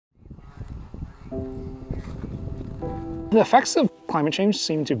The effects of climate change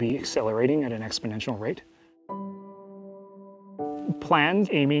seem to be accelerating at an exponential rate. Plans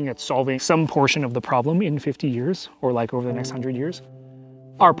aiming at solving some portion of the problem in 50 years, or like over the next 100 years,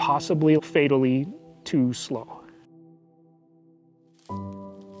 are possibly fatally too slow.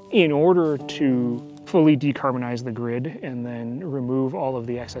 In order to fully decarbonize the grid and then remove all of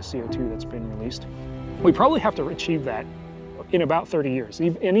the excess CO2 that's been released, we probably have to achieve that in about 30 years.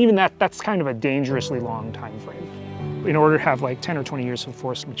 And even that's kind of a dangerously long time frame. In order to have like 10 or 20 years of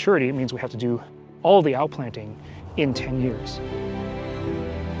forest maturity, it means we have to do all the outplanting in 10 years.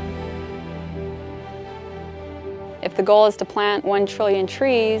 If the goal is to plant 1 trillion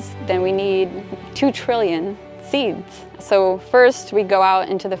trees, then we need 2 trillion seeds. So first we go out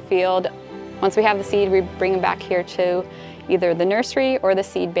into the field. Once we have the seed, we bring them back here to either the nursery or the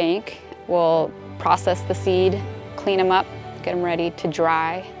seed bank. We'll process the seed, clean them up, get them ready to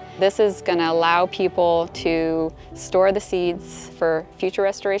dry. This is going to allow people to store the seeds for future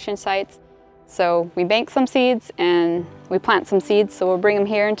restoration sites. So we bank some seeds and we plant some seeds, so we'll bring them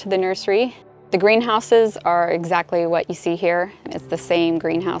here into the nursery. The greenhouses are exactly what you see here. It's the same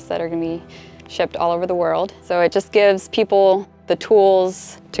greenhouse that are going to be shipped all over the world. So it just gives people the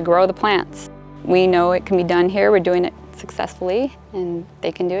tools to grow the plants. We know it can be done here, we're doing it successfully, and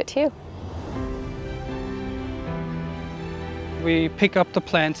they can do it too. We pick up the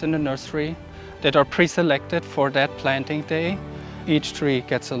plants in the nursery that are pre-selected for that planting day. Each tree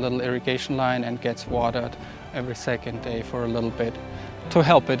gets a little irrigation line and gets watered every second day for a little bit to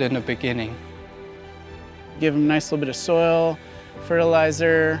help it in the beginning. Give them a nice little bit of soil,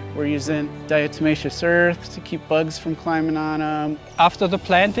 fertilizer. We're using diatomaceous earth to keep bugs from climbing on them. After the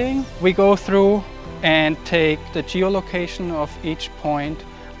planting, we go through and take the geolocation of each point,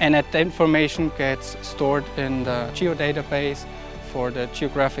 and that information gets stored in the geodatabase for the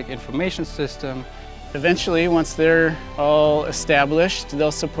Geographic Information System. Eventually, once they're all established,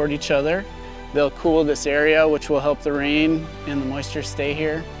 they'll support each other. They'll cool this area, which will help the rain and the moisture stay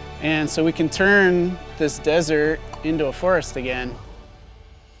here. And so we can turn this desert into a forest again.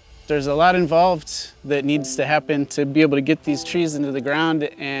 There's a lot involved that needs to happen to be able to get these trees into the ground,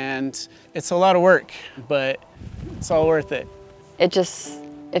 and it's a lot of work, but it's all worth it.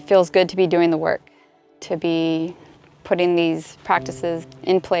 It feels good to be doing the work, to be putting these practices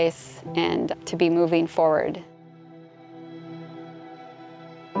in place and to be moving forward.